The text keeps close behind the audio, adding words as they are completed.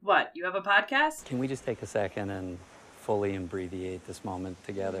What, you have a podcast? Can we just take a second and fully abbreviate this moment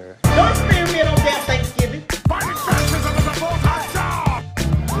together? Don't experiment on damn Thanksgiving.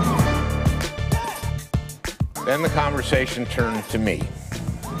 Then the conversation turned to me.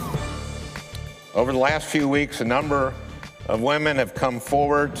 Over the last few weeks, a number of women have come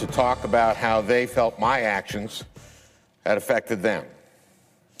forward to talk about how they felt my actions had affected them.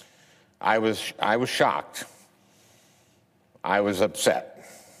 I was shocked. I was upset.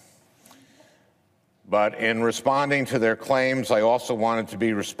 But in responding to their claims, I also wanted to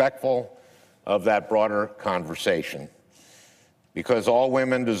be respectful of that broader conversation, because all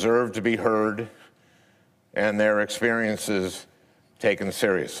women deserve to be heard and their experiences taken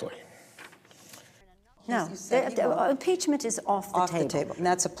seriously. No, impeachment is off the table. And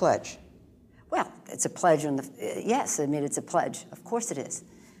that's a pledge. Well, it's a pledge on the, yes, I mean, it's a pledge. Of course it is.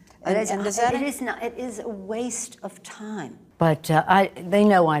 And does that... It is not, it is a waste of time. But they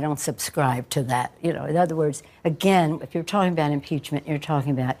know I don't subscribe to that. You know, in other words, again, if you're talking about impeachment, you're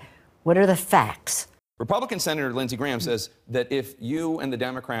talking about what are the facts. Republican Senator Lindsey Graham says that if you and the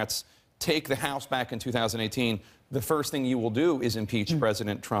Democrats take the House back in 2018, the first thing you will do is impeach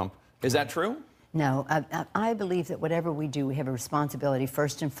President Trump. Is that true? No, I believe that whatever we do, we have a responsibility,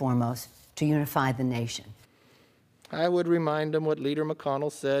 first and foremost, to unify the nation. I would remind them what Leader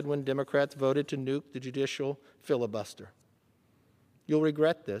McConnell said when Democrats voted to nuke the judicial filibuster. You'll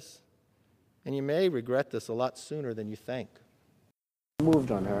regret this, and you may regret this a lot sooner than you think. I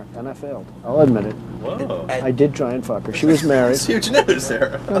moved on her, and I failed. I'll admit it. Whoa. I did try and fuck her. She was married. That's huge news,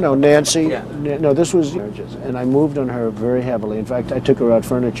 Sarah. No, Nancy. Yeah. No, this was marriages, and I moved on her very heavily. In fact, I took her out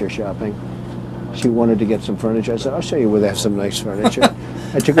furniture shopping. She wanted to get some furniture. I said, I'll show you where they have some nice furniture.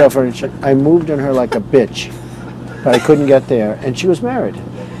 I took her out furniture. I moved on her like a bitch, but I couldn't get there, and she was married.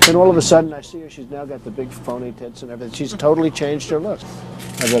 Then all of a sudden, I see her. She's now got the big phony tits and everything. She's totally changed her look.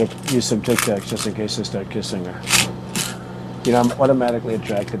 I better use some Tic Tacs just in case I start kissing her. You know, I'm automatically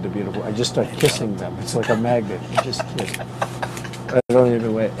attracted to beautiful. I just start kissing them. It's like a magnet. You just kiss. I don't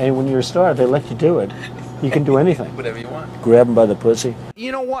even wait. And when you're a star, they let you do it. You can do anything. Whatever you want. Grab him by the pussy.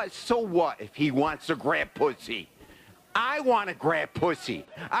 You know what? So what if he wants to grab pussy? I want to grab pussy.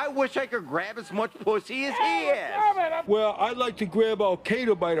 I wish I could grab as much pussy as he is. Well, I'd like to grab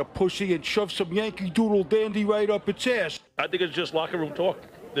Al-Qaeda by the pussy and shove some Yankee Doodle Dandy right up its ass. I think it's just locker room talk.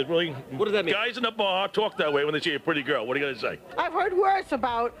 What does that mean? Guys in the bar talk that way when they see a pretty girl. What are you going to say? I've heard worse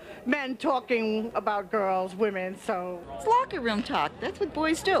about men talking about girls, women, so... It's locker room talk. That's what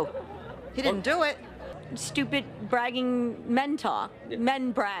boys do. He didn't do it. Stupid bragging men talk.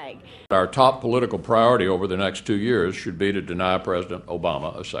 Men brag. Our top political priority over the next 2 years should be to deny President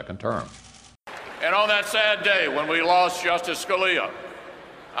Obama a second term. And on that sad day when we lost Justice Scalia,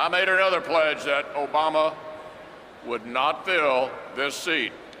 I made another pledge that Obama would not fill this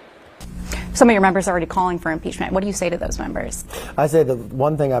seat. Some of your members are already calling for impeachment. What do you say to those members? I say the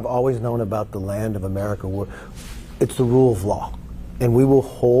one thing I've always known about the land of America, it's the rule of law. And we will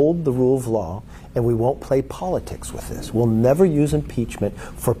hold the rule of law, and we won't play politics with this. We'll never use impeachment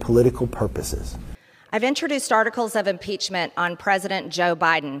for political purposes. I've introduced articles of impeachment on President Joe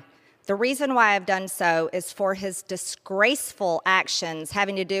Biden. The reason why I've done so is for his disgraceful actions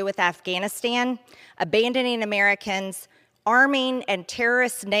having to do with Afghanistan, abandoning Americans, arming and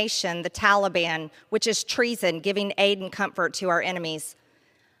terrorist nation, the Taliban, which is treason, giving aid and comfort to our enemies.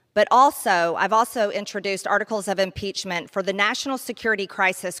 But also, I've also introduced articles of impeachment for the national security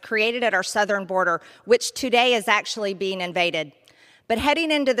crisis created at our southern border, which today is actually being invaded. But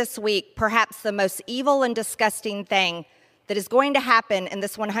heading into this week, perhaps the most evil and disgusting thing that is going to happen in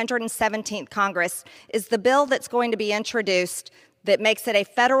this 117th Congress is the bill that's going to be introduced that makes it a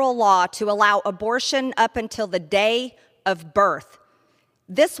federal law to allow abortion up until the day of birth.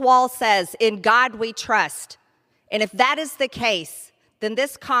 This wall says, "In God we trust." And if that is the case, then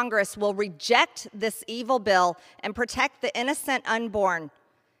this Congress will reject this evil bill and protect the innocent unborn.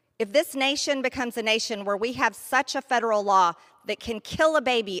 If this nation becomes a nation where we have such a federal law that can kill a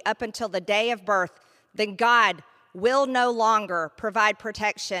baby up until the day of birth, then God will no longer provide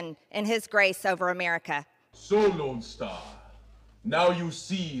protection in His grace over America. So, Lone Star, now you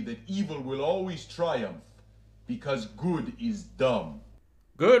see that evil will always triumph because good is dumb.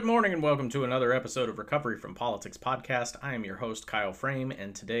 Good morning and welcome to another episode of Recovery from Politics Podcast. I am your host, Kyle Frame,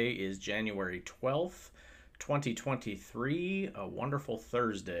 and today is January 12th, 2023, a wonderful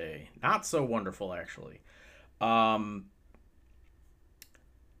Thursday. Not so wonderful, actually.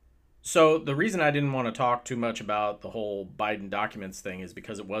 So the reason I didn't want to talk too much about the whole Biden documents thing is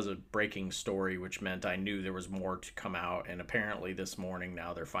because it was a breaking story, which meant I knew there was more to come out, and apparently this morning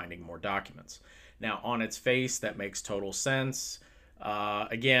now they're finding more documents. Now, on its face, that makes total sense.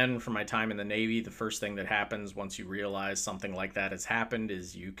 Again, from my time in the Navy, the first thing that happens once you realize something like that has happened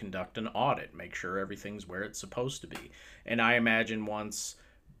is you conduct an audit, make sure everything's where it's supposed to be. And I imagine once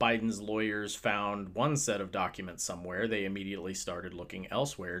Biden's lawyers found one set of documents somewhere, they immediately started looking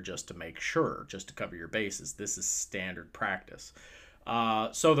elsewhere just to make sure, just to cover your bases. This is standard practice.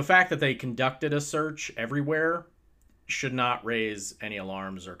 So the fact that they conducted a search everywhere should not raise any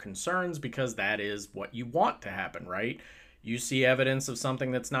alarms or concerns, because that is what you want to happen, right? You see evidence of something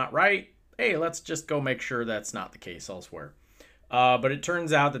that's not right, hey, let's just go make sure that's not the case elsewhere. But it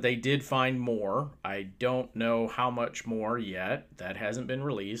turns out that they did find more. I don't know how much more yet. That hasn't been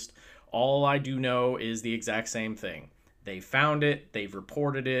released. All I do know is the exact same thing. They found it, they've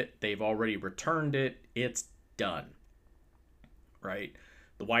reported it, they've already returned it, it's done. Right?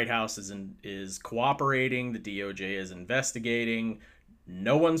 The White House is cooperating, the DOJ is investigating.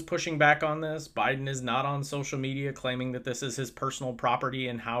 No one's pushing back on this. Biden is not on social media claiming that this is his personal property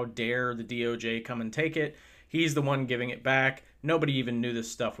and how dare the DOJ come and take it. He's the one giving it back. Nobody even knew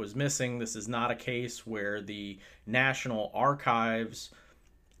this stuff was missing. This is not a case where the National Archives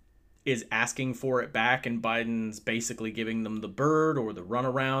is asking for it back and Biden's basically giving them the bird or the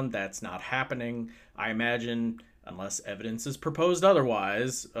runaround. That's not happening. I imagine, unless evidence is proposed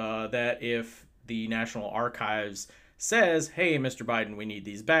otherwise, that if the National Archives says, hey, Mr. Biden, we need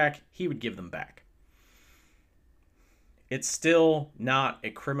these back, he would give them back. It's still not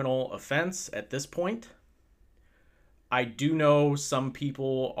a criminal offense at this point. I do know some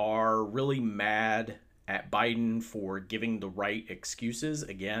people are really mad at Biden for giving the right excuses.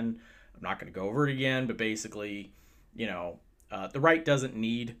 Again, I'm not going to go over it again, but basically, you know, the right doesn't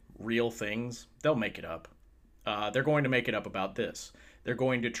need real things. They'll make it up. They're going to make it up about this. They're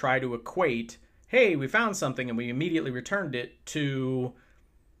going to try to equate, hey, we found something and we immediately returned it, to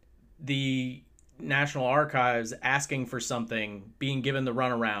the National Archives asking for something, being given the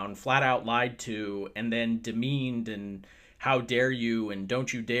runaround, flat out lied to, and then demeaned and how dare you and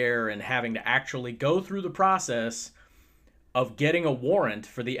don't you dare, and having to actually go through the process of getting a warrant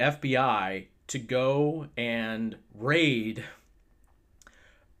for the FBI to go and raid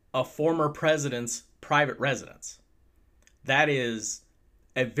a former president's private residence. That is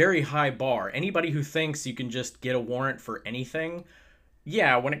a very high bar. Anybody who thinks you can just get a warrant for anything,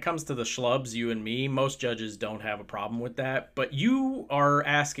 yeah, when it comes to the schlubs, you and me, most judges don't have a problem with that. But you are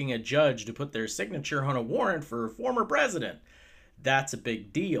asking a judge to put their signature on a warrant for a former president. That's a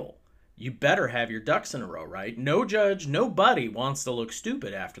big deal. You better have your ducks in a row, right? No judge, nobody wants to look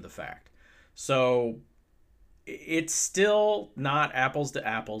stupid after the fact. So it's still not apples to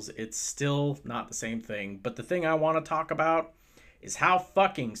apples. It's still not the same thing. But the thing I want to talk about is how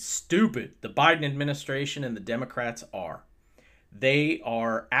fucking stupid the Biden administration and the Democrats are. They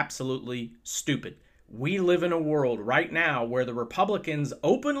are absolutely stupid. We live in a world right now where the Republicans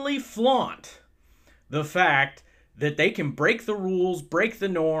openly flaunt the fact that they can break the rules, break the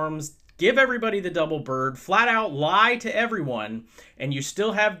norms, give everybody the double bird, flat out lie to everyone, and you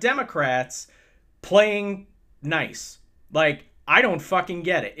still have Democrats playing nice. Like, I don't fucking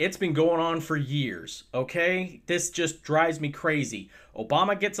get it. It's been going on for years, okay? This just drives me crazy.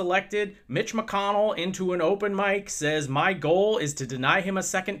 Obama gets elected. Mitch McConnell, into an open mic, says, my goal is to deny him a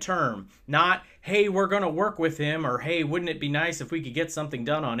second term. Not, hey, we're going to work with him, or hey, wouldn't it be nice if we could get something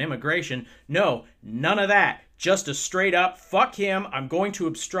done on immigration? No, none of that. Just a straight up, fuck him. I'm going to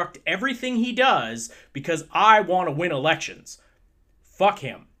obstruct everything he does because I want to win elections. Fuck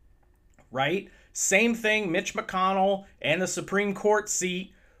him. Right? Same thing, Mitch McConnell and the Supreme Court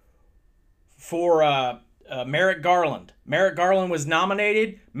seat for Merrick Garland. Merrick Garland was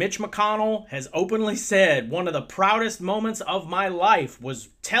nominated. Mitch McConnell has openly said, one of the proudest moments of my life was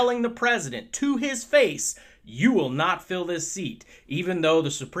telling the president to his face, you will not fill this seat, even though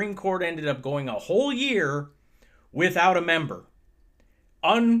the Supreme Court ended up going a whole year without a member.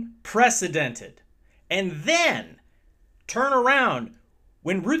 Unprecedented. And then turn around.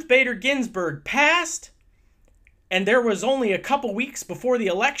 When Ruth Bader Ginsburg passed, and there was only a couple weeks before the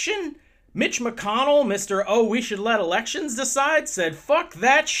election, Mitch McConnell, Mr. Oh, we should let elections decide, said fuck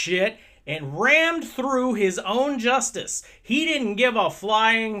that shit and rammed through his own justice. He didn't give a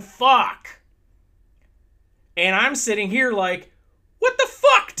flying fuck. And I'm sitting here like, what the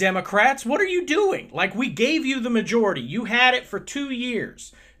fuck, Democrats? What are you doing? Like, we gave you the majority. You had it for 2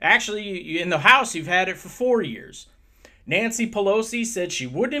 years. Actually, in the House, you've had it for 4 years. Nancy Pelosi said she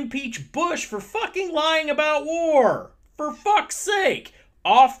wouldn't impeach Bush for fucking lying about war. For fuck's sake.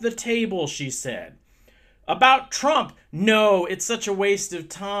 Off the table, she said. About Trump, no, it's such a waste of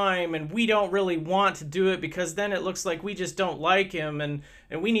time and we don't really want to do it because then it looks like we just don't like him and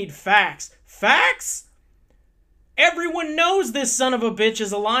we need facts. Facts? Everyone knows this son of a bitch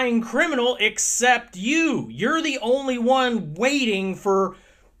is a lying criminal except you. You're the only one waiting for,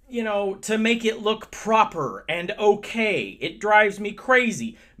 you know, to make it look proper and okay. It drives me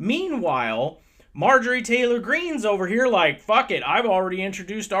crazy. Meanwhile, Marjorie Taylor Greene's over here like, fuck it, I've already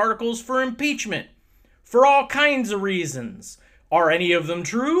introduced articles for impeachment. For all kinds of reasons. Are any of them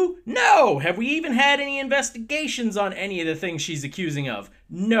true? No. Have we even had any investigations on any of the things she's accusing of?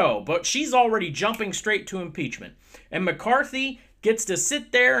 No. But she's already jumping straight to impeachment. And McCarthy gets to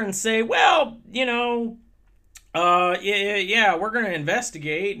sit there and say, well, you know, yeah, we're going to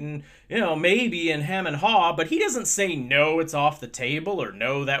investigate and, you know, maybe and hem and haw. But he doesn't say, no, it's off the table, or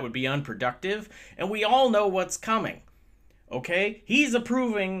no, that would be unproductive. And we all know what's coming. Okay? He's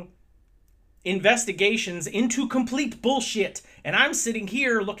approving investigations into complete bullshit. And I'm sitting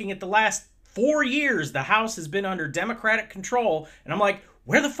here looking at the last 4 years the House has been under Democratic control, and I'm like,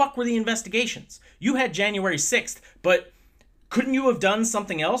 where the fuck were the investigations? You had January 6th, but couldn't you have done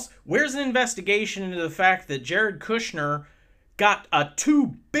something else? Where's an investigation into the fact that Jared Kushner got a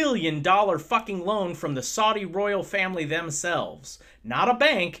 $2 billion fucking loan from the Saudi royal family themselves? Not a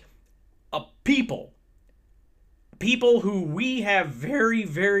bank, a people. People who we have very,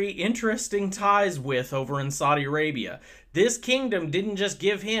 very interesting ties with over in Saudi Arabia. This kingdom didn't just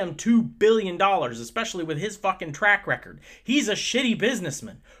give him $2 billion, especially with his fucking track record. He's a shitty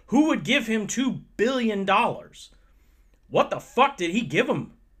businessman. Who would give him $2 billion? What the fuck did he give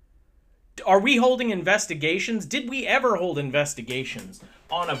him? Are we holding investigations? Did we ever hold investigations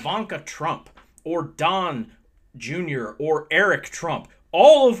on Ivanka Trump or Don Jr. or Eric Trump?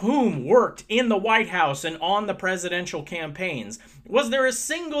 All of whom worked in the White House and on the presidential campaigns. Was there a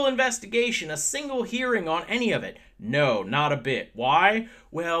single investigation, a single hearing on any of it? No, not a bit. Why?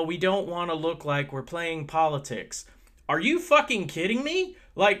 Well, we don't want to look like we're playing politics. Are you fucking kidding me?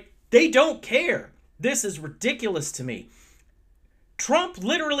 Like, they don't care. This is ridiculous to me. Trump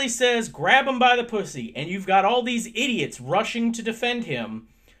literally says, grab him by the pussy, and you've got all these idiots rushing to defend him.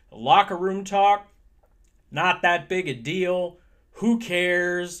 Locker room talk, not that big a deal. Who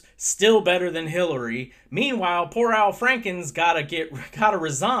cares? Still better than Hillary. Meanwhile, poor Al Franken's gotta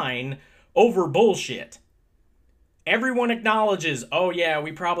resign over bullshit. Everyone acknowledges, oh yeah,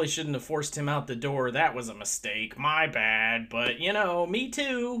 we probably shouldn't have forced him out the door. That was a mistake. My bad. But, you know, me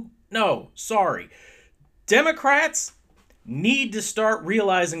too. No, sorry. Democrats need to start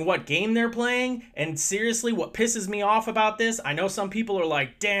realizing what game they're playing. And seriously, what pisses me off about this, I know some people are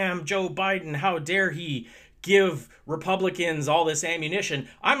like, damn, Joe Biden, how dare he give Republicans all this ammunition.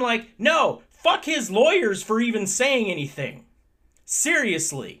 I'm like, no, fuck his lawyers for even saying anything.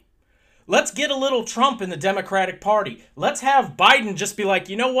 Seriously. Let's get a little Trump in the Democratic Party. Let's have Biden just be like,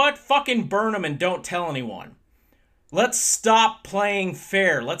 you know what? Fucking burn him and don't tell anyone. Let's stop playing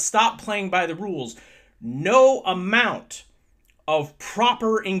fair. Let's stop playing by the rules. No amount of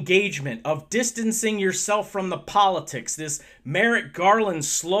proper engagement, of distancing yourself from the politics, this Merrick Garland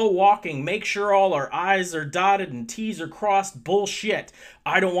slow walking, make sure all our I's are dotted and T's are crossed bullshit.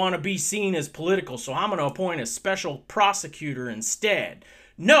 I don't want to be seen as political, so I'm going to appoint a special prosecutor instead.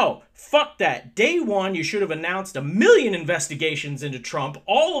 No, fuck that. Day one, you should have announced 1 million investigations into Trump,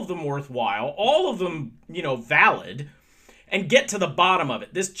 all of them worthwhile, all of them, you know, valid, and get to the bottom of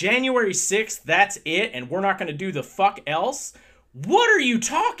it. This January 6th, that's it, and we're not going to do the fuck else? What are you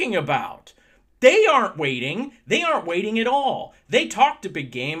talking about? They aren't waiting. They aren't waiting at all. They talked a big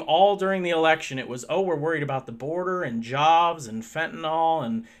game all during the election. It was, oh, we're worried about the border and jobs and fentanyl,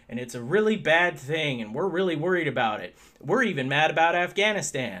 and it's a really bad thing, and we're really worried about it. We're even mad about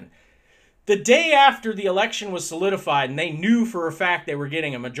Afghanistan. The day after the election was solidified and they knew for a fact they were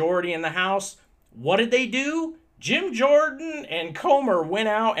getting a majority in the House, what did they do? Jim Jordan and Comer went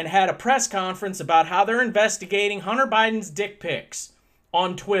out and had a press conference about how they're investigating Hunter Biden's dick pics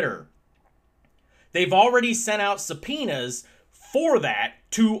on Twitter. They've already sent out subpoenas for that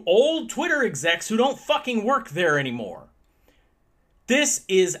to old Twitter execs who don't fucking work there anymore. This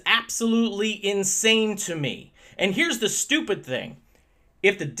is absolutely insane to me. And here's the stupid thing.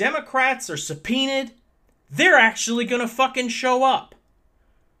 If the Democrats are subpoenaed, they're actually gonna fucking show up.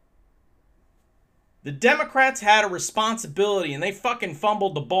 The Democrats had a responsibility and they fucking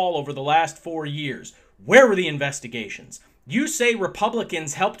fumbled the ball over the last 4 years. Where were the investigations? You say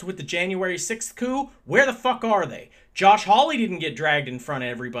Republicans helped with the January 6th coup? Where the fuck are they? Josh Hawley didn't get dragged in front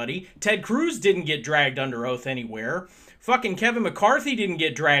of everybody. Ted Cruz didn't get dragged under oath anywhere. Fucking Kevin McCarthy didn't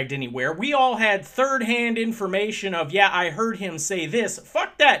get dragged anywhere. We all had third-hand information of, yeah, I heard him say this.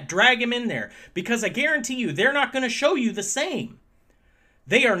 Fuck that. Drag him in there. Because I guarantee you, they're not going to show you the same.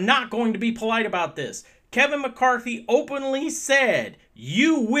 They are not going to be polite about this. Kevin McCarthy openly said,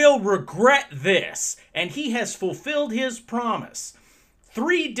 "You will regret this," and he has fulfilled his promise.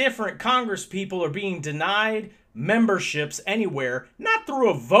 3 different congresspeople are being denied memberships anywhere, not through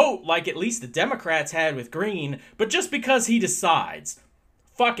a vote like at least the Democrats had with Green, but just because he decides,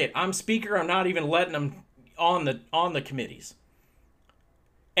 fuck it, I'm speaker, I'm not even letting him on the committees.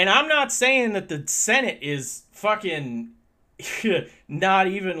 And I'm not saying that the Senate is fucking not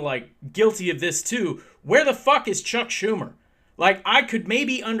even like guilty of this too. Where the fuck is Chuck Schumer? Like, I could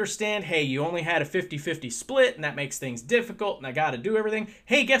maybe understand, hey, you only had a 50-50 split, and that makes things difficult, and I gotta do everything.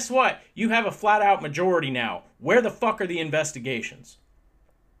 Hey, guess what? You have a flat-out majority now. Where the fuck are the investigations?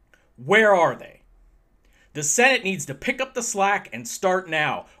 Where are they? The Senate needs to pick up the slack and start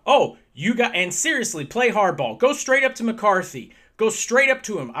now. Oh, and seriously, play hardball. Go straight up to McCarthy. Go straight up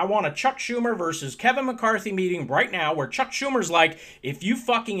to him. I want a Chuck Schumer versus Kevin McCarthy meeting right now where Chuck Schumer's like, if you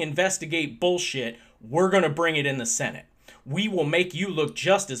fucking investigate bullshit, we're gonna bring it in the Senate. We will make you look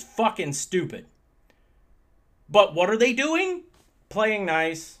just as fucking stupid. But what are they doing? Playing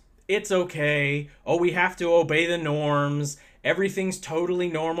nice. It's okay. Oh, we have to obey the norms. Everything's totally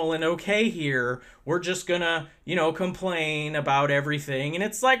normal and okay here. We're just gonna, complain about everything. And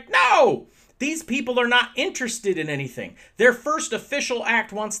it's like, no! These people are not interested in anything. Their first official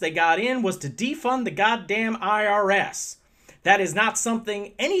act once they got in was to defund the goddamn IRS. That is not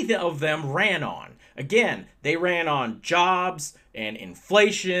something any of them ran on. Again, they ran on jobs and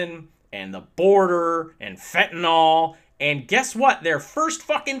inflation and the border and fentanyl. And guess what? Their first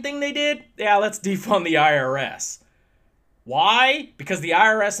fucking thing they did? Yeah, let's defund the IRS. Why? Because the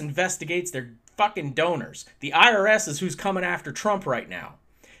IRS investigates their fucking donors. The IRS is who's coming after Trump right now.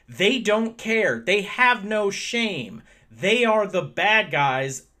 They don't care. They have no shame. They are the bad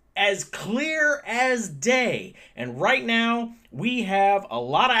guys, as clear as day. And right now, we have a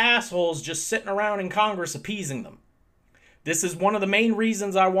lot of assholes just sitting around in Congress appeasing them. This is one of the main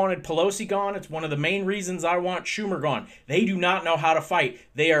reasons I wanted Pelosi gone. It's one of the main reasons I want Schumer gone. They do not know how to fight.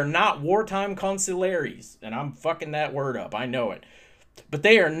 They are not wartime consigliaries. And I'm fucking that word up. I know it. But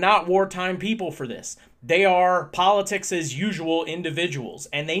they are not wartime people for this. They are politics as usual individuals.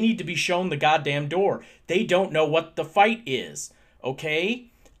 And they need to be shown the goddamn door. They don't know what the fight is. Okay?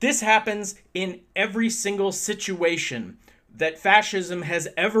 This happens in every single situation that fascism has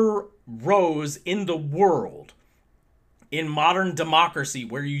ever rose in the world. In modern democracy,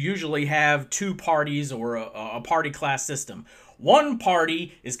 where you usually have 2 parties or a party class system. One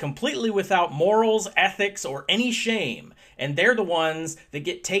party is completely without morals, ethics, or any shame, and they're the ones that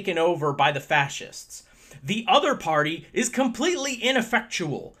get taken over by the fascists. The other party is completely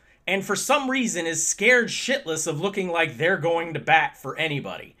ineffectual, and for some reason is scared shitless of looking like they're going to bat for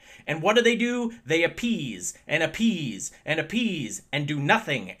anybody. And what do? They appease and appease and appease and do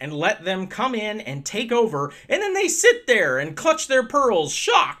nothing and let them come in and take over. And then they sit there and clutch their pearls,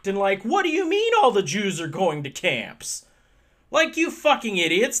 shocked and like, what do you mean all the Jews are going to camps? Like, you fucking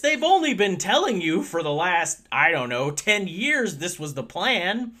idiots, they've only been telling you for the last, 10 years this was the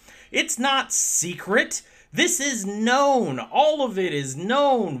plan. It's not secret. This is known. All of it is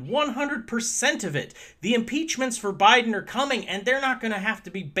known. 100% of it. The impeachments for Biden are coming, and they're not going to have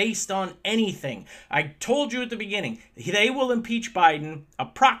to be based on anything. I told you at the beginning, they will impeach Biden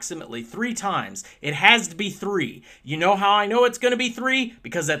approximately 3 times. It has to be 3. You know how I know it's going to be 3?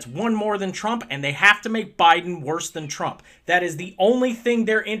 Because that's 1 more than Trump, and they have to make Biden worse than Trump. That is the only thing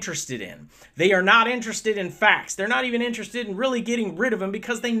they're interested in. They are not interested in facts. They're not even interested in really getting rid of him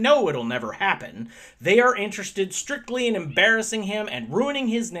because they know it'll never happen. They are interested strictly in embarrassing him and ruining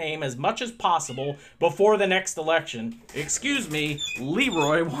his name as much as possible before the next election. Excuse me,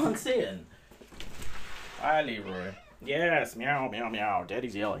 Leroy wants in. Hi, Leroy. Yes, meow, meow, meow.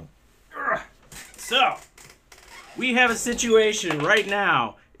 Daddy's yelling. Ugh. So, we have a situation right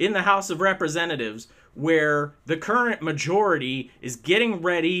now in the House of Representatives where the current majority is getting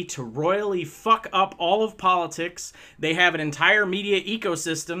ready to royally fuck up all of politics. They have an entire media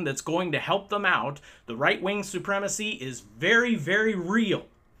ecosystem that's going to help them out. The right-wing supremacy is very, very real.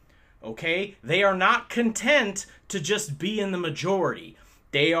 Okay? They are not content to just be in the majority.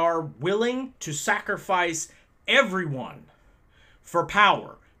 They are willing to sacrifice everyone for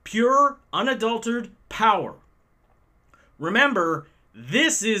power. Pure, unadulterated power. Remember,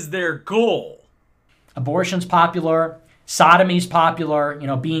 this is their goal. Abortion's popular, sodomy's popular,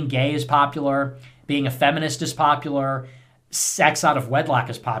 being gay is popular, being a feminist is popular, sex out of wedlock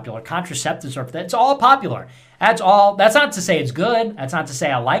is popular, contraceptives are, it's all popular. That's not to say it's good, that's not to say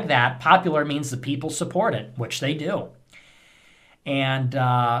I like that. Popular means the people support it, which they do. And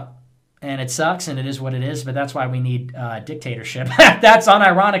it sucks and it is what it is, but that's why we need dictatorship. That's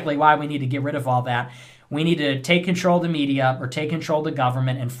unironically why we need to get rid of all that. We need to take control of the media or take control of the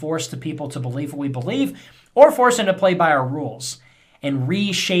government and force the people to believe what we believe, or force them to play by our rules and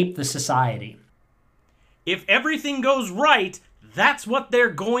reshape the society. If everything goes right, that's what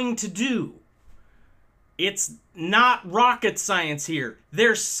they're going to do. It's not rocket science here.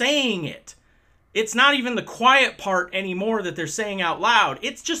 They're saying it. It's not even the quiet part anymore that they're saying out loud.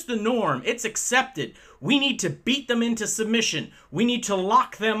 It's just the norm. It's accepted. We need to beat them into submission. We need to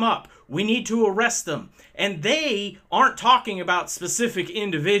lock them up. We need to arrest them. And they aren't talking about specific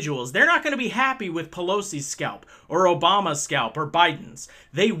individuals. They're not going to be happy with Pelosi's scalp or Obama's scalp or Biden's.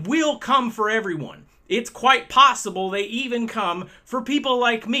 They will come for everyone. It's quite possible they even come for people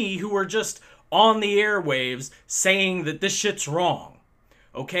like me who are just on the airwaves saying that this shit's wrong.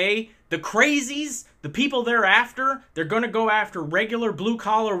 Okay? The crazies, the people they're after, they're going to go after regular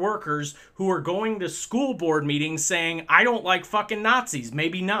blue-collar workers who are going to school board meetings saying, I don't like fucking Nazis.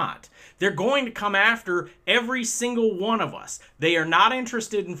 Maybe not. They're going to come after every single one of us. They are not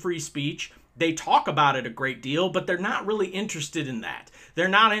interested in free speech. They talk about it a great deal, but they're not really interested in that. They're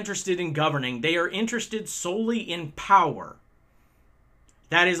not interested in governing. They are interested solely in power.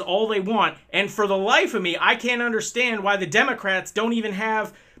 That is all they want. And for the life of me, I can't understand why the Democrats don't even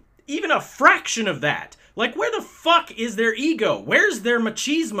have even a fraction of that. Like, where the fuck is their ego? Where's their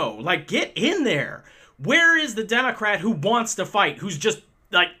machismo? Like, get in there. Where is the Democrat who wants to fight, who's just,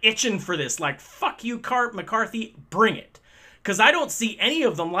 like, itching for this? Like, fuck you, McCarthy, bring it. Because I don't see any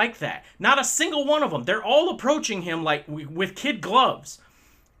of them like that. Not a single one of them. They're all approaching him like with kid gloves.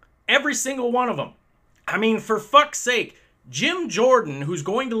 Every single one of them. I mean, for fuck's sake, Jim Jordan, who's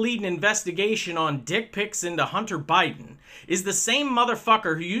going to lead an investigation on dick pics into Hunter Biden, is the same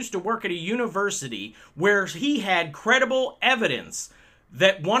motherfucker who used to work at a university where he had credible evidence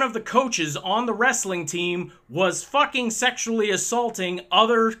that one of the coaches on the wrestling team was fucking sexually assaulting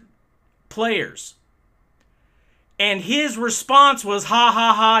other players. And his response was, ha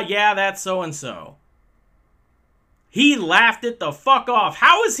ha ha, yeah, that's so-and-so. He laughed it the fuck off.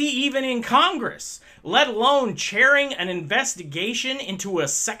 How is he even in Congress? Let alone chairing an investigation into a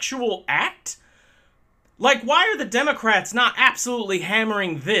sexual act? Like, why are the Democrats not absolutely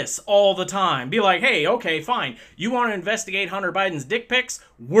hammering this all the time? Be like, hey, okay, fine. You want to investigate Hunter Biden's dick pics?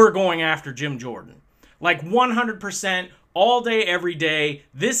 We're going after Jim Jordan. Like, 100%, all day, every day.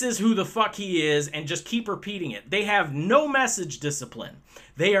 This is who the fuck he is, and just keep repeating it. They have no message discipline.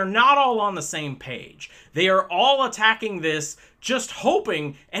 They are not all on the same page. They are all attacking this, just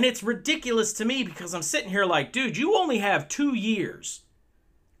hoping, and it's ridiculous to me because I'm sitting here like, dude, you only have 2 years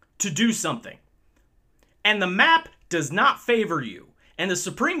to do something. And the map does not favor you. And the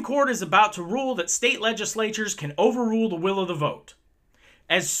Supreme Court is about to rule that state legislatures can overrule the will of the vote.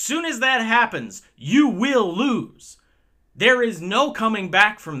 As soon as that happens, you will lose. There is no coming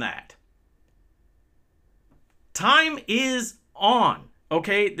back from that. Time is on.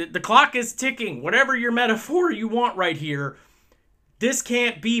 Okay, the clock is ticking. Whatever your metaphor you want right here, this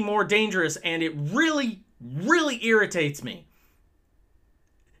can't be more dangerous, and it really, really irritates me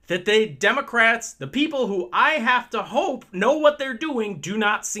that the Democrats, the people who I have to hope know what they're doing, do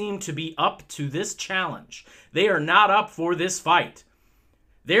not seem to be up to this challenge. They are not up for this fight.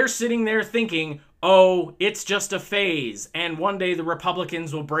 They're sitting there thinking, oh, it's just a phase, and one day the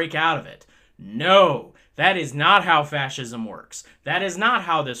Republicans will break out of it. No. That is not how fascism works. That is not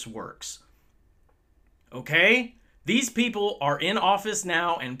how this works. Okay? These people are in office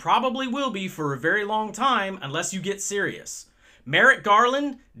now and probably will be for a very long time unless you get serious. Merrick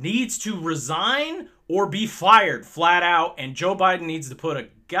Garland needs to resign or be fired flat out, and Joe Biden needs to put a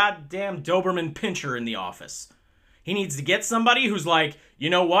goddamn Doberman Pinscher in the office. He needs to get somebody who's like, you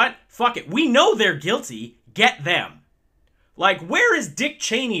know what? Fuck it. We know they're guilty. Get them. Like, where is Dick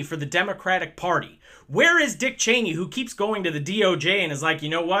Cheney for the Democratic Party? Where is Dick Cheney, who keeps going to the DOJ and is like, you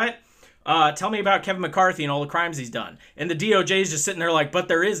know what? Tell me about Kevin McCarthy and all the crimes he's done. And the DOJ is just sitting there like, but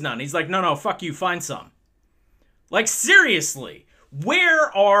there is none. He's like, no, fuck you, find some. Like, seriously,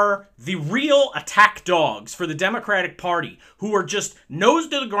 where are the real attack dogs for the Democratic Party who are just nose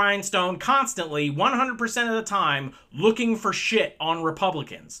to the grindstone constantly, 100% of the time, looking for shit on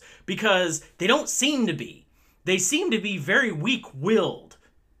Republicans? Because they don't seem to be. They seem to be very weak-willed.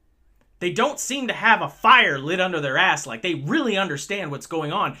 They don't seem to have a fire lit under their ass like they really understand what's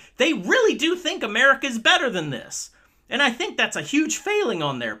going on. They really do think America's better than this. And I think that's a huge failing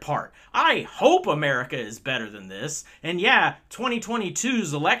on their part. I hope America is better than this. And yeah,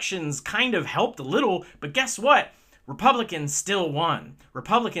 2022's elections kind of helped a little, but guess what? Republicans still won.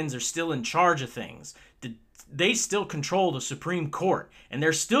 Republicans are still in charge of things. They still control the Supreme Court, and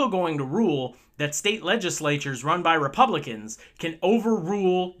they're still going to rule that state legislatures run by Republicans can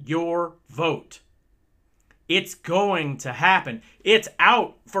overrule your vote. It's going to happen. It's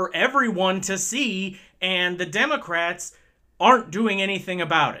out for everyone to see, and the Democrats aren't doing anything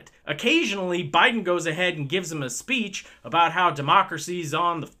about it. Occasionally, Biden goes ahead and gives them a speech about how democracy's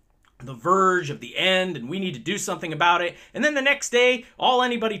on the verge of the end and we need to do something about it. And then the next day, all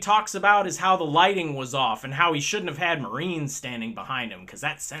anybody talks about is how the lighting was off and how he shouldn't have had Marines standing behind him because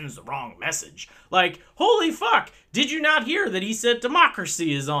that sends the wrong message. Like, holy fuck, did you not hear that he said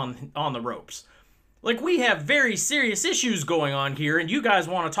democracy is on the ropes? Like, we have very serious issues going on here and you guys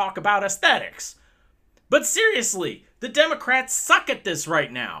want to talk about aesthetics. But seriously, the Democrats suck at this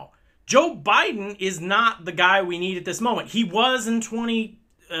right now. Joe Biden is not the guy we need at this moment. He was in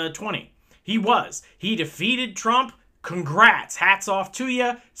 2020. He was. He defeated Trump. Congrats. Hats off to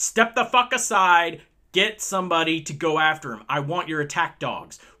you. Step the fuck aside. Get somebody to go after him. I want your attack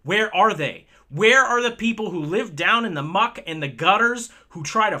dogs. Where are they? Where are the people who live down in the muck and the gutters who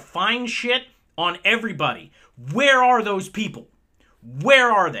try to find shit on everybody? Where are those people?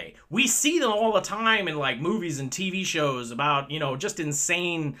 Where are they? We see them all the time in like movies and TV shows about, you know, just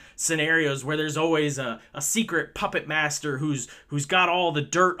insane scenarios where there's always a secret puppet master who's got all the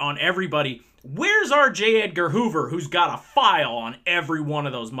dirt on everybody. Where's our J. Edgar Hoover who's got a file on every one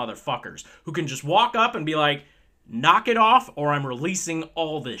of those motherfuckers who can just walk up and be like, knock it off or I'm releasing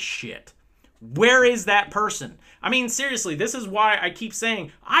all this shit? Where is that person? I mean, seriously, this is why I keep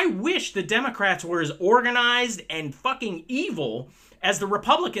saying I wish the Democrats were as organized and fucking evil as the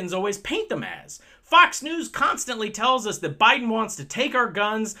Republicans always paint them as. Fox News constantly tells us that Biden wants to take our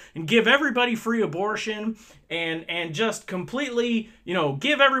guns and give everybody free abortion and just completely, you know,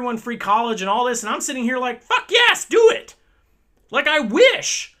 give everyone free college and all this. And I'm sitting here like, fuck yes, do it. Like, I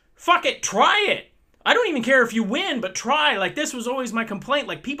wish. Fuck it, try it. I don't even care if you win, but try. Like, this was always my complaint.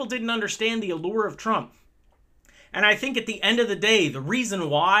 Like, people didn't understand the allure of Trump. And I think at the end of the day, the reason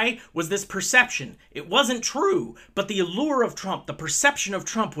why was this perception. It wasn't true, but the allure of Trump, the perception of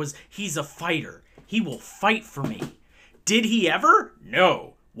Trump was he's a fighter. He will fight for me. Did he ever?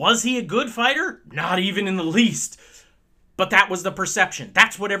 No. Was he a good fighter? Not even in the least. But that was the perception.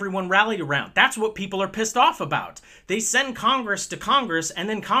 That's what everyone rallied around. That's what people are pissed off about. They send Congress to Congress, and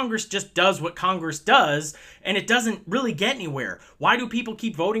then Congress just does what Congress does, and it doesn't really get anywhere. Why do people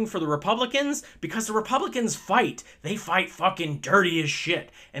keep voting for the Republicans? Because the Republicans fight. They fight fucking dirty as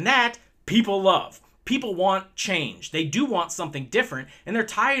shit. And that, people love. People want change. They do want something different, and they're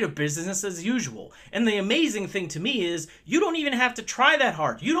tired of business as usual. And the amazing thing to me is, you don't even have to try that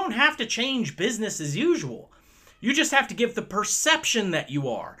hard. You don't have to change business as usual. You just have to give the perception that you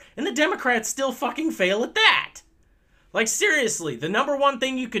are. And the Democrats still fucking fail at that. Like, seriously, the number one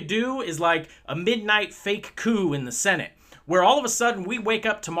thing you could do is like a midnight fake coup in the Senate, where all of a sudden we wake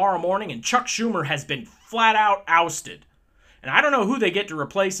up tomorrow morning and Chuck Schumer has been flat out ousted. And I don't know who they get to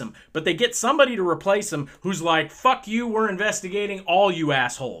replace him, but they get somebody to replace him who's like, fuck you, we're investigating all you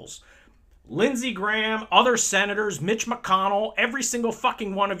assholes. Lindsey Graham, other senators, Mitch McConnell, every single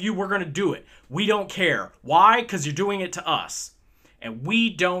fucking one of you, we're going to do it. We don't care. Why? Because you're doing it to us. And we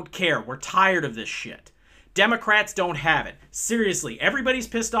don't care. We're tired of this shit. Democrats don't have it. Seriously, everybody's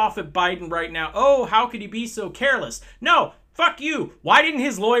pissed off at Biden right now. Oh, how could he be so careless? No, fuck you. Why didn't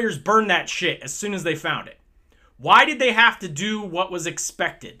his lawyers burn that shit as soon as they found it? Why did they have to do what was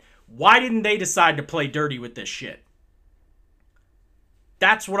expected? Why didn't they decide to play dirty with this shit?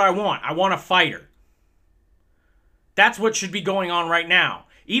 That's what I want. I want a fighter. That's what should be going on right now.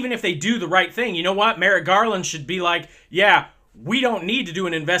 Even if they do the right thing, you know what? Merrick Garland should be like, yeah, we don't need to do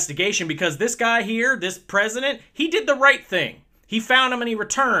an investigation because this guy here, this president, he did the right thing. He found him and he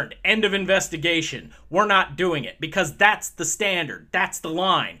returned. End of investigation. We're not doing it because that's the standard. That's the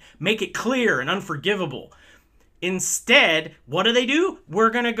line. Make it clear and unforgivable. Instead, what do? We're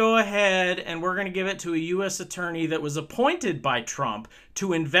going to go ahead and we're going to give it to a U.S. attorney that was appointed by Trump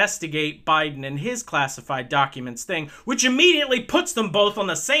to investigate Biden and his classified documents thing, which immediately puts them both on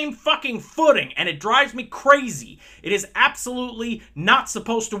the same fucking footing, and it drives me crazy. It is absolutely not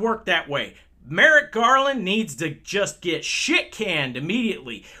supposed to work that way. Merrick Garland needs to just get shit canned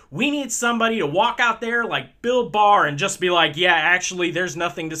immediately. We need somebody to walk out there like Bill Barr and just be like, yeah, actually, there's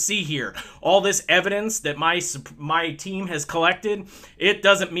nothing to see here. All this evidence that my team has collected, it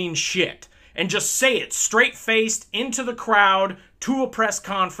doesn't mean shit. And just say it straight-faced into the crowd to a press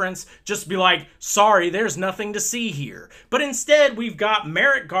conference. Just be like, sorry, there's nothing to see here. But instead, we've got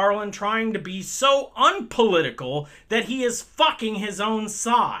Merrick Garland trying to be so unpolitical that he is fucking his own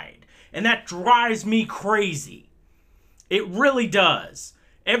side. And that drives me crazy. It really does.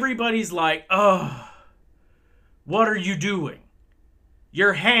 Everybody's like, oh, what are you doing?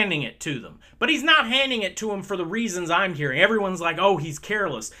 You're handing it to them. But he's not handing it to them for the reasons I'm hearing. Everyone's like, oh, he's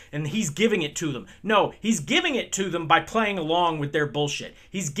careless, and he's giving it to them. No, he's giving it to them by playing along with their bullshit.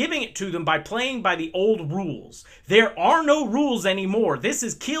 He's giving it to them by playing by the old rules. There are no rules anymore. This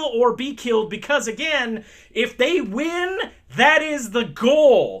is kill or be killed because, again, if they win, that is the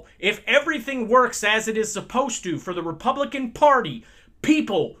goal. If everything works as it is supposed to for the Republican Party,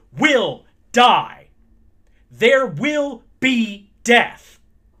 people will die. There will be death.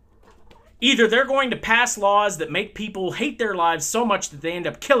 Either they're going to pass laws that make people hate their lives so much that they end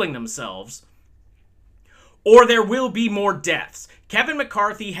up killing themselves, or there will be more deaths. Kevin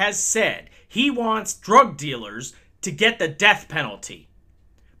McCarthy has said he wants drug dealers to get the death penalty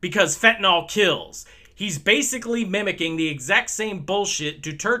because fentanyl kills. He's basically mimicking the exact same bullshit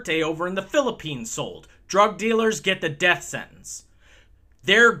Duterte over in the Philippines sold. Drug dealers get the death sentence.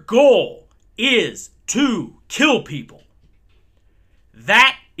 Their goal is to kill people.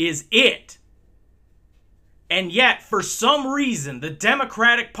 That is it. And yet, for some reason, the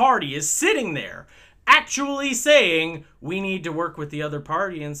Democratic Party is sitting there actually saying, we need to work with the other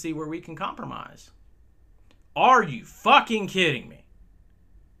party and see where we can compromise. Are you fucking kidding me?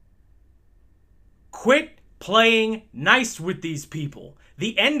 Quit playing nice with these people.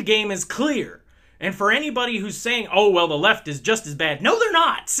 The end game is clear. And for anybody who's saying, oh, well, the left is just as bad. No, they're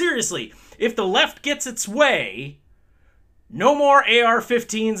not. Seriously. If the left gets its way, no more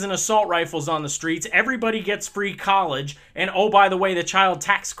AR-15s and assault rifles on the streets. Everybody gets free college. And oh, by the way, the child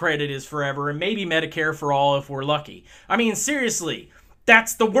tax credit is forever. And maybe Medicare for all if we're lucky. I mean, seriously,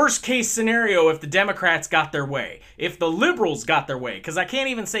 that's the worst case scenario if the Democrats got their way. If the liberals got their way. Because I can't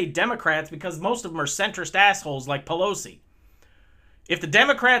even say Democrats because most of them are centrist assholes like Pelosi. If the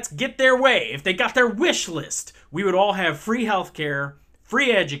Democrats get their way, if they got their wish list, we would all have free healthcare,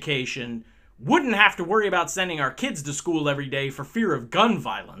 free education, wouldn't have to worry about sending our kids to school every day for fear of gun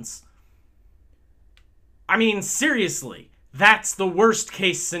violence. I mean, seriously, that's the worst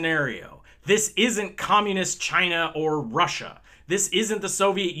case scenario. This isn't communist China or Russia. This isn't the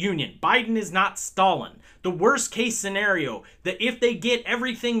Soviet Union. Biden is not Stalin. The worst case scenario, that if they get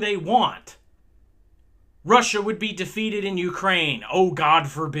everything they want, Russia would be defeated in Ukraine. Oh, God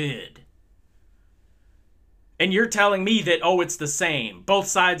forbid. And you're telling me that, oh, it's the same. Both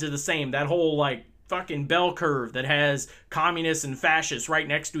sides are the same. That whole, like, fucking bell curve that has communists and fascists right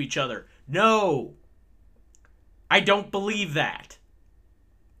next to each other. No. I don't believe that.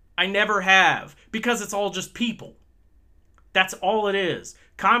 I never have. Because it's all just people. That's all it is.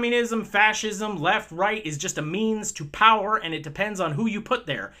 Communism, fascism, left, right is just a means to power, and it depends on who you put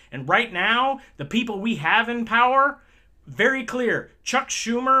there. And right now, the people we have in power, very clear. Chuck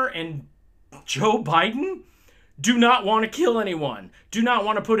Schumer and Joe Biden do not want to kill anyone. Do not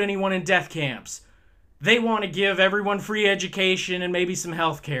want to put anyone in death camps. They want to give everyone free education and maybe some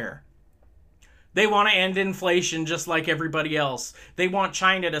health care. They want to end inflation just like everybody else. They want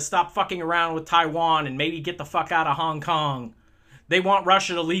China to stop fucking around with Taiwan and maybe get the fuck out of Hong Kong. They want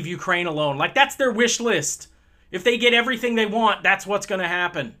Russia to leave Ukraine alone. Like, that's their wish list. If they get everything they want, that's what's going to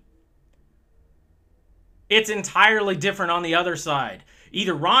happen. It's entirely different on the other side.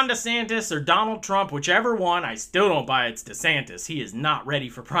 Either Ron DeSantis or Donald Trump, whichever one. I still don't buy it's DeSantis. He is not ready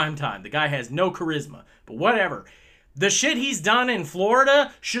for primetime. The guy has no charisma. But whatever. The shit he's done in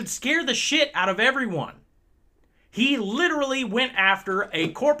Florida should scare the shit out of everyone. He literally went after a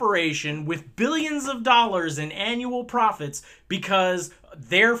corporation with billions of dollars in annual profits because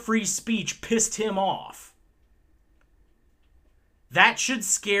their free speech pissed him off. That should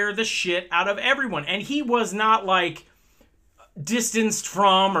scare the shit out of everyone. And he was not like distanced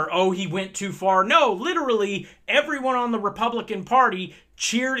from or, oh, he went too far. No, literally everyone on the Republican Party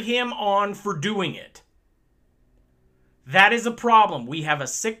cheered him on for doing it. That is a problem. We have a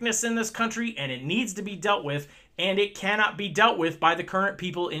sickness in this country and it needs to be dealt with, and it cannot be dealt with by the current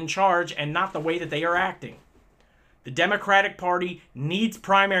people in charge and not the way that they are acting. The Democratic Party needs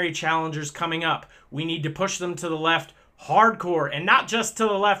primary challengers coming up. We need to push them to the left hardcore, and not just to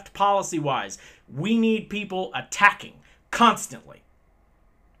the left policy-wise. We need people attacking constantly.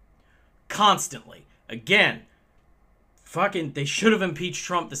 Constantly. Again, fucking, they should have impeached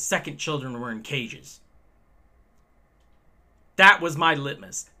Trump the second children were in cages. That was my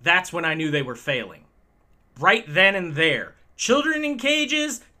litmus. That's when I knew they were failing. Right then and there. Children in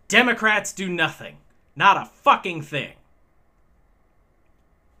cages, Democrats do nothing. Not a fucking thing.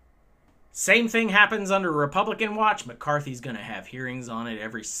 Same thing happens under Republican watch. McCarthy's gonna have hearings on it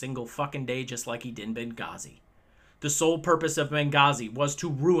every single fucking day, just like he did in Benghazi. The sole purpose of Benghazi was to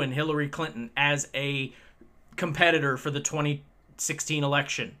ruin Hillary Clinton as a competitor for the 2016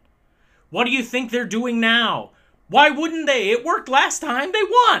 election. What do you think they're doing now? Why wouldn't they? It worked last time. They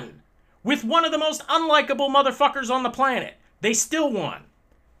won. With one of the most unlikable motherfuckers on the planet. They still won.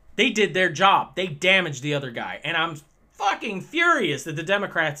 They did their job. They damaged the other guy. And I'm fucking furious that the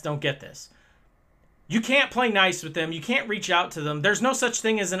Democrats don't get this. You can't play nice with them. You can't reach out to them. There's no such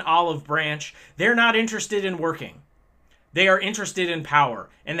thing as an olive branch. They're not interested in working. They are interested in power,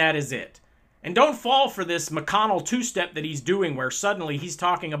 and that is it. And don't fall for this McConnell two-step that he's doing where suddenly he's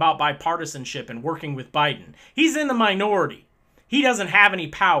talking about bipartisanship and working with Biden. He's in the minority. He doesn't have any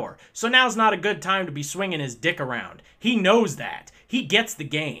power. So now's not a good time to be swinging his dick around. He knows that. He gets the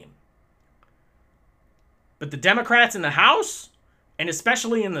game. But the Democrats in the House, and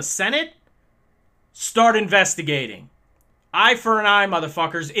especially in the Senate, start investigating. Eye for an eye,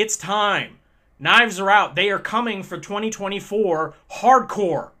 motherfuckers. It's time. Knives are out. They are coming for 2024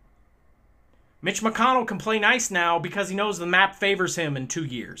 hardcore. Mitch McConnell can play nice now because he knows the map favors him in 2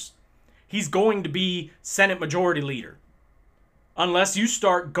 years. He's going to be Senate Majority Leader. Unless you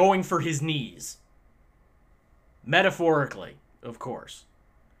start going for his knees. Metaphorically, of course.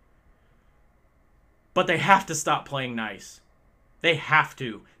 But they have to stop playing nice. They have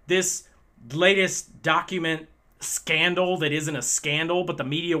to. This latest document scandal that isn't a scandal, but the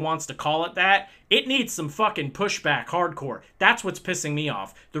media wants to call it that, it needs some fucking pushback hardcore. That's what's pissing me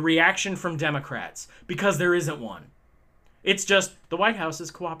off. The reaction from Democrats. Because there isn't one. It's just, the White House is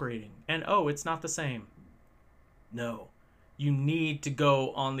cooperating. And oh, it's not the same. No. You need to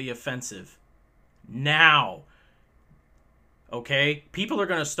go on the offensive. Now. Okay? People are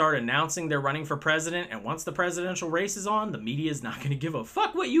going to start announcing they're running for president, and once the presidential race is on, the media is not going to give a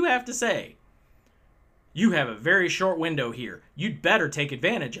fuck what you have to say. You have a very short window here. You'd better take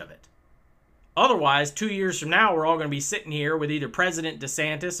advantage of it. Otherwise, 2 years from now, we're all going to be sitting here with either President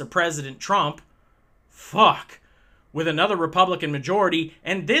DeSantis or President Trump. Fuck. With another Republican majority,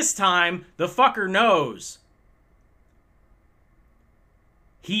 and this time, the fucker knows.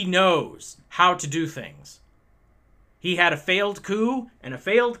 He knows how to do things. He had a failed coup, and a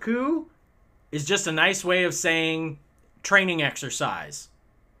failed coup is just a nice way of saying training exercise.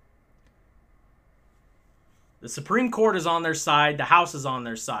 The Supreme Court is on their side. The House is on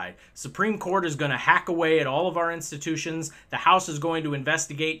their side. Supreme Court is going to hack away at all of our institutions. The House is going to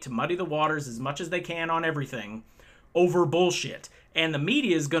investigate to muddy the waters as much as they can on everything over bullshit. And the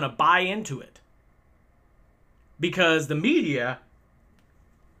media is going to buy into it. Because the media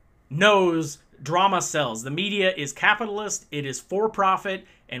knows drama sells. The media is capitalist, it is for profit,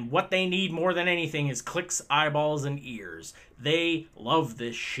 and what they need more than anything is clicks, eyeballs, and ears. They love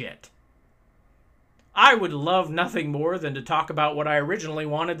this shit. I would love nothing more than to talk about what I originally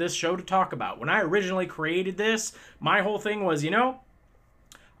wanted this show to talk about. When I originally created this, my whole thing was,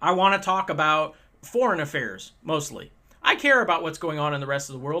 I want to talk about foreign affairs, mostly. I care about what's going on in the rest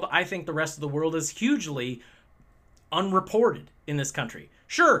of the world. I think the rest of the world is hugely unreported in this country.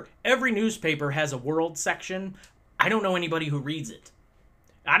 Sure, every newspaper has a world section. I don't know anybody who reads it.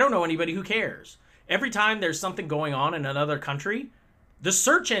 I don't know anybody who cares. Every time there's something going on in another country, the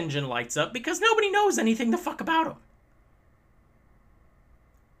search engine lights up because nobody knows anything the fuck about them.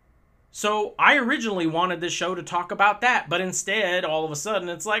 So I originally wanted this show to talk about that, but instead, all of a sudden,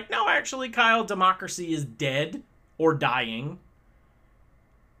 it's like, no, actually, Kyle, democracy is dead or dying.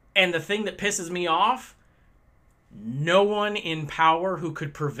 And the thing that pisses me off, no one in power who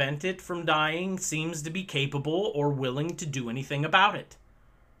could prevent it from dying seems to be capable or willing to do anything about it.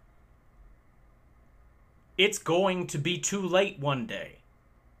 It's going to be too late one day.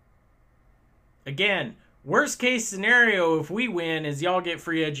 Again, worst case scenario if we win is y'all get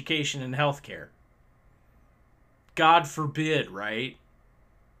free education and healthcare. God forbid, right?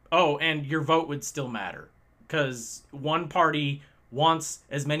 Oh, and your vote would still matter. Because one party wants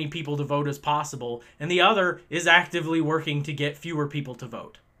as many people to vote as possible, and the other is actively working to get fewer people to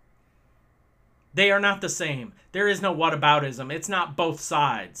vote. They are not the same. There is no whataboutism. It's not both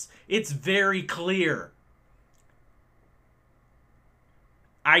sides. It's very clear.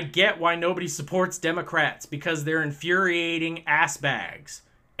 I get why nobody supports Democrats, because they're infuriating ass bags.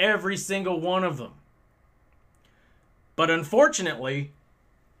 Every single one of them. But unfortunately,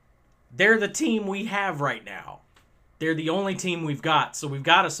 they're the team we have right now. They're the only team we've got, so we've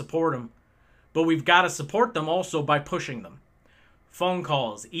got to support them. But we've got to support them also by pushing them. Phone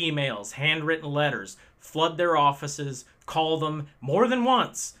calls, emails, handwritten letters, flood their offices, call them more than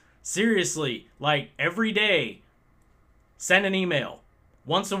once. Seriously, like every day, send an email.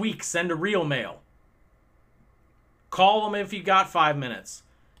 Once a week, send a real mail. Call them if you got 5 minutes.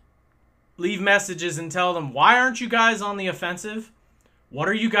 Leave messages and tell them, why aren't you guys on the offensive? What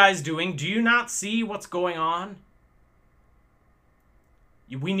are you guys doing? Do you not see what's going on?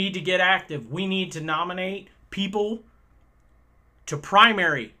 We need to get active. We need to nominate people to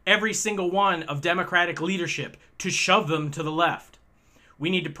primary every single one of Democratic leadership to shove them to the left. We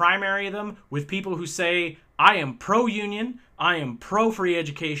need to primary them with people who say, I am pro-union, I am pro-free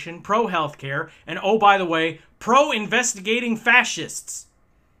education, pro-healthcare, and oh, by the way, pro-investigating fascists.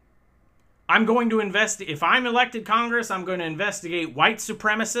 I'm going to if I'm elected Congress, I'm going to investigate white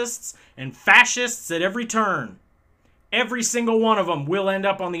supremacists and fascists at every turn. Every single one of them will end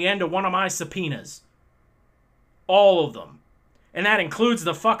up on the end of one of my subpoenas. All of them. And that includes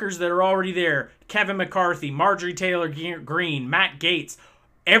the fuckers that are already there. Kevin McCarthy, Marjorie Taylor Greene, Matt Gaetz,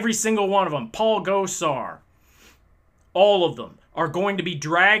 every single one of them, Paul Gosar. All of them are going to be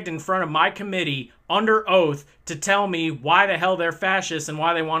dragged in front of my committee under oath to tell me why the hell they're fascists and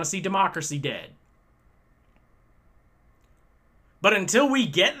why they want to see democracy dead. But until we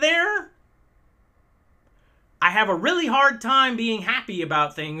get there, I have a really hard time being happy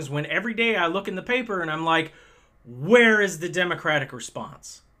about things when every day I look in the paper and I'm like, where is the Democratic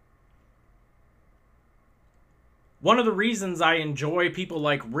response? One of the reasons I enjoy people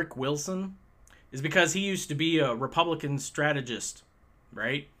like Rick Wilson is because he used to be a Republican strategist,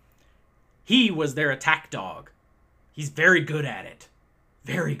 right? He was their attack dog. He's very good at it.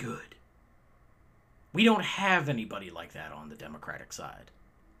 Very good. We don't have anybody like that on the Democratic side.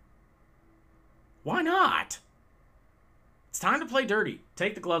 Why not? It's time to play dirty.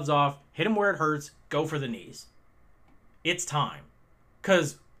 Take the gloves off, hit him where it hurts, go for the knees. It's time.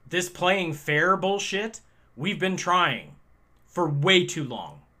 Because this playing fair bullshit, we've been trying for way too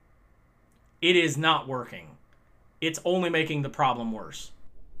long. It is not working. It's only making the problem worse.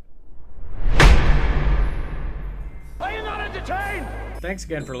 Are you not entertained? Thanks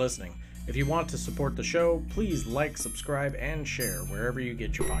again for listening. If you want to support the show, please like, subscribe, and share wherever you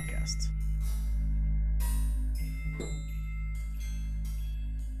get your podcasts.